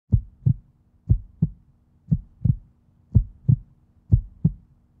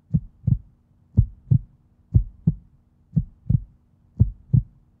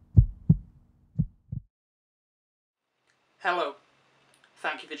Hello,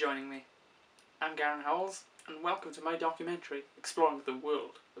 thank you for joining me. I'm Garyn Howells, and welcome to my documentary exploring the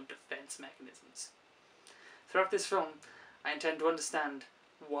world of defence mechanisms. Throughout this film, I intend to understand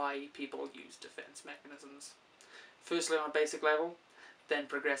why people use defence mechanisms. Firstly on a basic level, then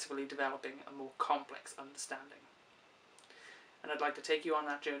progressively developing a more complex understanding. And I'd like to take you on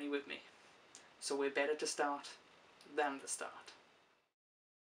that journey with me, so we're better to start than the start.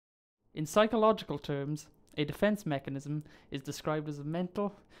 In psychological terms, a defence mechanism is described as a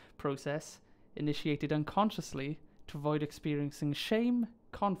mental process initiated unconsciously to avoid experiencing shame,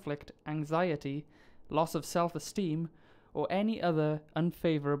 conflict, anxiety, loss of self-esteem, or any other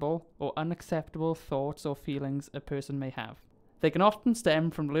unfavourable or unacceptable thoughts or feelings a person may have. They can often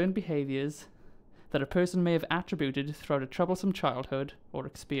stem from learned behaviours that a person may have attributed throughout a troublesome childhood or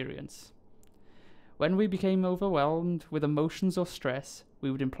experience. When we became overwhelmed with emotions or stress,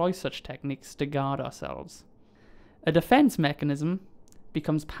 we would employ such techniques to guard ourselves. A defence mechanism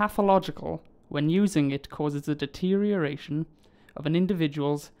becomes pathological when using it causes a deterioration of an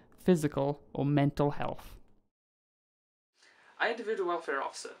individual's physical or mental health. I interviewed a welfare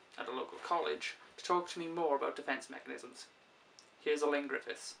officer at a local college to talk to me more about defence mechanisms. Here's Elaine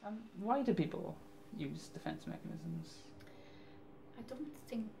Griffiths. Why do people use defence mechanisms? I don't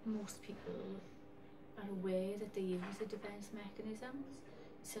think most people are aware that they use the defence mechanisms.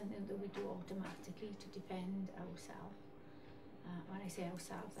 It's something that we do automatically to defend ourselves. When I say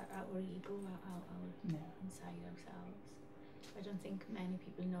ourselves, our ego, our inside ourselves. I don't think many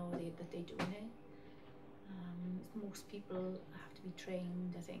people know that they're doing it. Most people have to be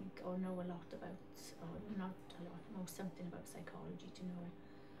trained, I think, or know a lot about, or not a lot, know something about psychology to know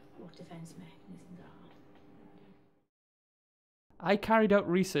what defence mechanisms are. I carried out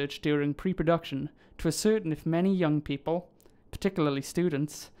research during pre-production to ascertain if many young people, particularly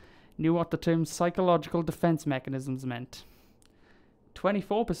students, knew what the term psychological defence mechanisms meant.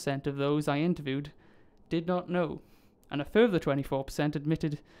 24% of those I interviewed did not know, and a further 24%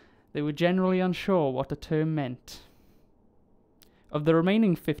 admitted they were generally unsure what the term meant. Of the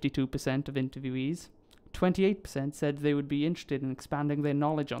remaining 52% of interviewees, 28% said they would be interested in expanding their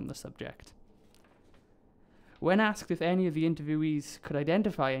knowledge on the subject. When asked if any of the interviewees could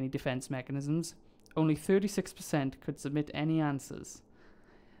identify any defence mechanisms, only 36% could submit any answers.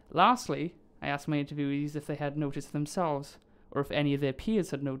 Lastly, I asked my interviewees if they had noticed themselves, or if any of their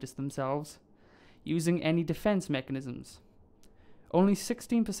peers had noticed themselves, using any defence mechanisms. Only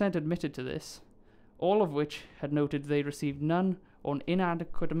 16% admitted to this, all of which had noted they received none or an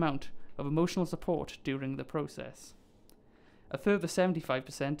inadequate amount of emotional support during the process. A further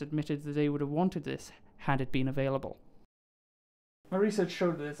 75% admitted that they would have wanted this had it been available. My research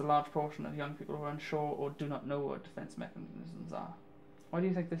showed that there's a large portion of young people who are unsure or do not know what defence mechanisms are. Why do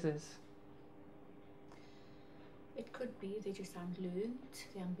you think this is? It could be they just haven't learned,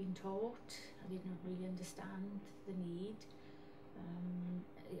 they haven't been taught, they don't really understand the need.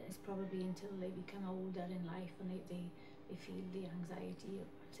 It's probably until they become older in life and they feel the anxiety of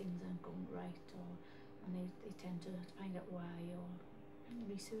things aren't going right, and they tend to find out why, or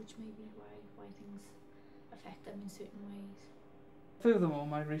research maybe why things affect them in certain ways. Furthermore,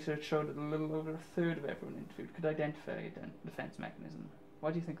 my research showed that a little over a third of everyone interviewed could identify a defence mechanism.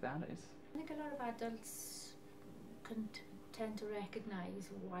 Why do you think that is? I think a lot of adults can tend to recognise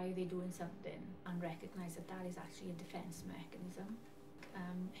why they're doing something and recognise that that is actually a defence mechanism.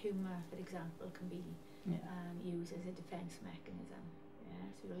 Humour, for example, can be used as a defence mechanism. Yeah?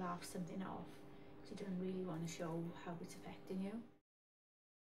 So you laugh something off because you don't really want to show how it's affecting you.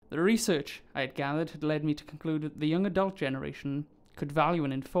 The research I had gathered had led me to conclude that the young adult generation could value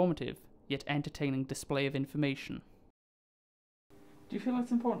an informative, yet entertaining display of information. Do you feel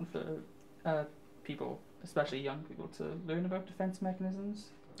it's important for people, especially young people, to learn about defence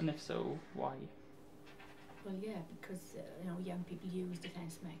mechanisms? And if so, why? Well, yeah, because young people use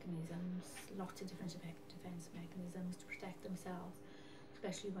defence mechanisms, lots of different defence mechanisms to protect themselves,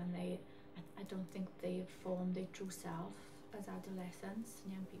 especially when I don't think they have formed their true self as adolescents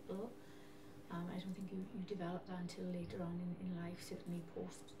and young people. I don't think you develop that until later on in life, certainly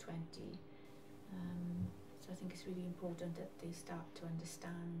post-20. So I think it's really important that they start to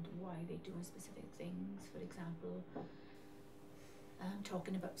understand why they're doing specific things. For example,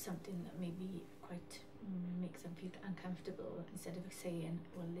 talking about something that maybe quite makes them feel uncomfortable, instead of saying,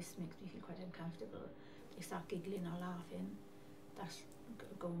 well, this makes me feel quite uncomfortable, they start giggling or laughing. That's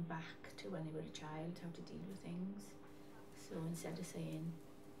going back to when they were a child, how to deal with things. So instead of saying,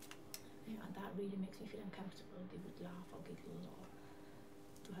 that really makes me feel uncomfortable, they would laugh or giggle or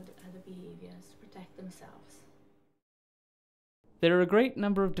do other behaviours to protect themselves. There are a great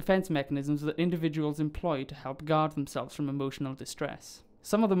number of defence mechanisms that individuals employ to help guard themselves from emotional distress.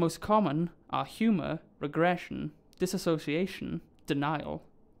 Some of the most common are humour, regression, disassociation, denial,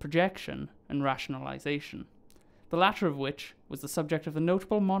 projection, and rationalisation. The latter of which was the subject of the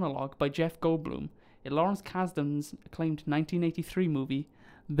notable monologue by Jeff Goldblum in Lawrence Kasdan's acclaimed 1983 movie,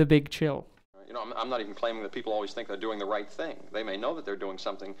 The Big Chill. You know, I'm not even claiming that people always think they're doing the right thing. They may know that they're doing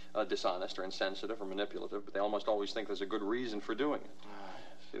something dishonest or insensitive or manipulative, but they almost always think there's a good reason for doing it.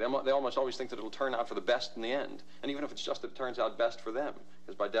 See, they almost always think that it'll turn out for the best in the end, and even if it's just that it turns out best for them,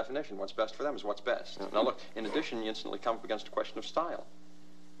 because by definition, what's best for them is what's best. Now look, in addition, you instantly come up against a question of style.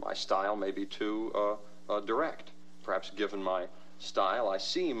 My style may be too direct. Perhaps given my style, I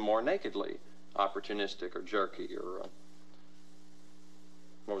seem more nakedly opportunistic or jerky or...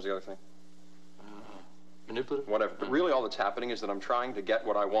 what was the other thing? Manipulative? Whatever. But really all that's happening is that I'm trying to get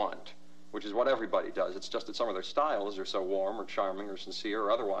what I want, which is what everybody does. It's just that some of their styles are so warm or charming or sincere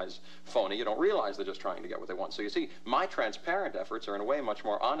or otherwise phony, you don't realize they're just trying to get what they want. So you see, my transparent efforts are in a way much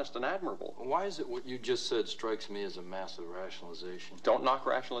more honest and admirable. Why is it what you just said strikes me as a massive rationalization? Don't knock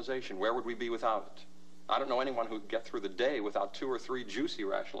rationalization. Where would we be without it? I don't know anyone who'd get through the day without 2 or 3 juicy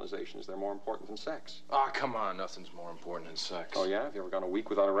rationalizations. They're more important than sex. Ah, come on, nothing's more important than sex. Oh yeah? Have you ever gone a week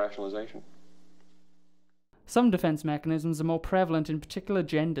without a rationalization? Some defence mechanisms are more prevalent in particular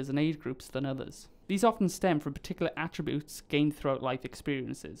genders and age groups than others. These often stem from particular attributes gained throughout life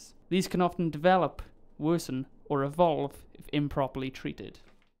experiences. These can often develop, worsen, or evolve if improperly treated.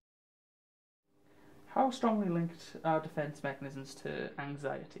 How strongly linked are defence mechanisms to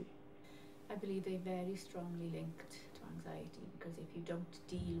anxiety? I believe they're very strongly linked to anxiety, because if you don't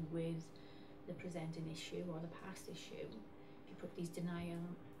deal with the presenting issue or the past issue, if you put these denial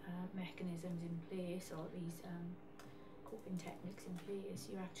mechanisms in place or these coping techniques in place,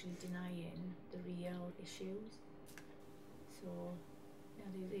 you're actually denying the real issues. So you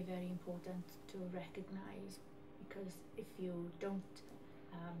know, they're very important to recognise, because if you don't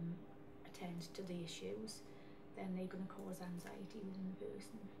attend to the issues, then they're going to cause anxiety within the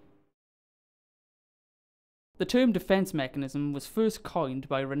person. The term defence mechanism was first coined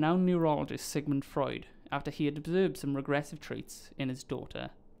by renowned neurologist Sigmund Freud after he had observed some regressive traits in his daughter,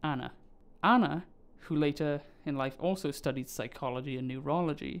 Anna. Anna, who later in life also studied psychology and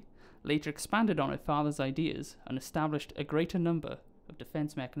neurology, later expanded on her father's ideas and established a greater number of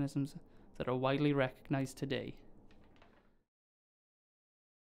defence mechanisms that are widely recognised today.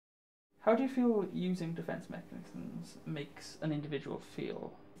 How do you feel using defence mechanisms makes an individual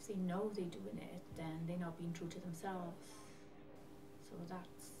feel? If they know they're doing it, then they're not being true to themselves. So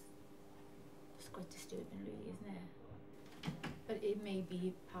that's quite disturbing, really, isn't it? But it may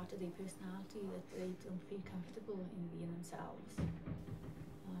be part of their personality that they don't feel comfortable in being themselves.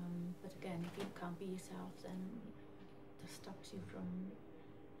 But again, if you can't be yourself, then that stops you from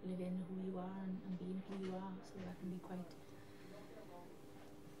living who you are and being who you are. So that can be quite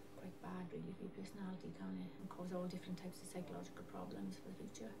bad, really, for your personality, can't it? And cause all different types of psychological problems for the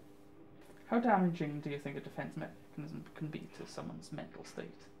future. How damaging do you think a defence mechanism can be to someone's mental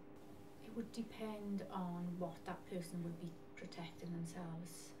state? It would depend on what that person would be protecting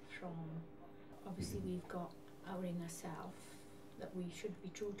themselves from. Obviously, we've got our inner self, that we should be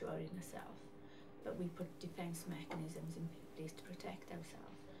true to our inner self, but we put defence mechanisms in place to protect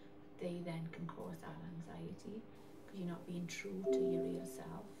ourselves. They then can cause that anxiety, because you're not being true to your real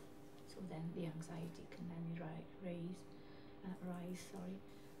self. So then the anxiety can then rise.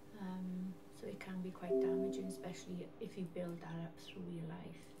 So it can be quite damaging, especially if you build that up through your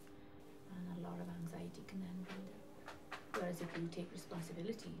life, and a lot of anxiety can then build up. Whereas if you take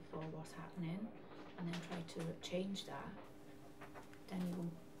responsibility for what's happening and then try to change that, then you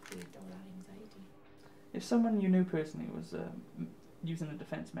won't create all that anxiety. If someone you knew personally was using a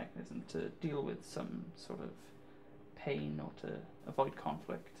defence mechanism to deal with some sort of pain or to avoid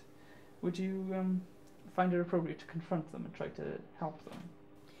conflict, would you find it appropriate to confront them and try to help them?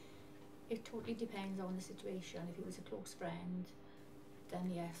 It totally depends on the situation. If it was a close friend,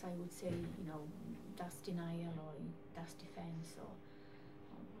 then yes, I would say, you know, that's denial or that's defence, or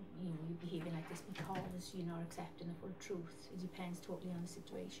you know, you're behaving like this because you're not accepting the full truth. It depends totally on the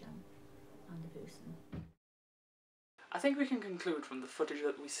situation and the person. I think we can conclude from the footage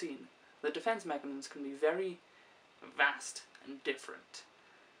that we've seen that defence mechanisms can be very vast and different,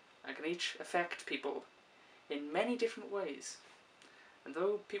 and can each affect people in many different ways. And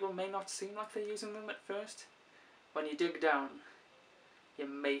though people may not seem like they're using them at first, when you dig down, you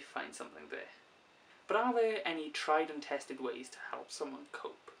may find something there. But are there any tried and tested ways to help someone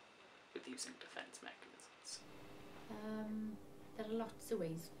cope with using defence mechanisms? There are lots of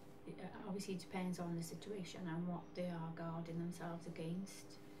ways obviously it depends on the situation and what they are guarding themselves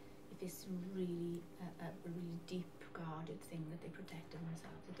against. If it's really a really deep guarded thing that they're protecting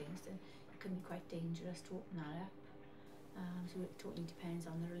themselves against, then it can be quite dangerous to open that up. So it totally depends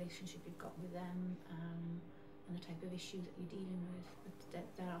on the relationship you've got with them and the type of issues that you're dealing with. But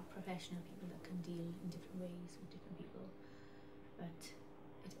there are professional people that can deal in different ways with different people. But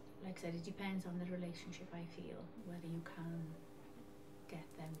like I said, it depends on the relationship, I feel, whether you can get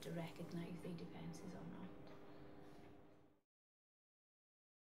them to recognise their defences or not.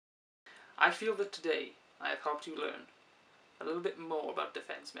 I feel that today I have helped you learn a little bit more about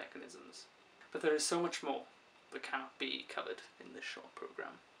defence mechanisms, but there is so much more that cannot be covered in this short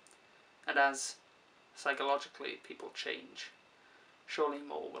programme. And as psychologically people change, surely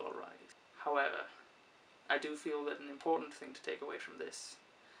more will arise. However, I do feel that an important thing to take away from this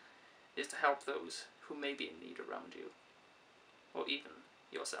is to help those who may be in need around you, or even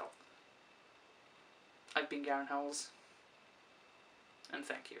yourself. I've been Garyn Howells, and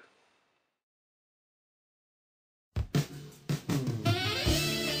thank you.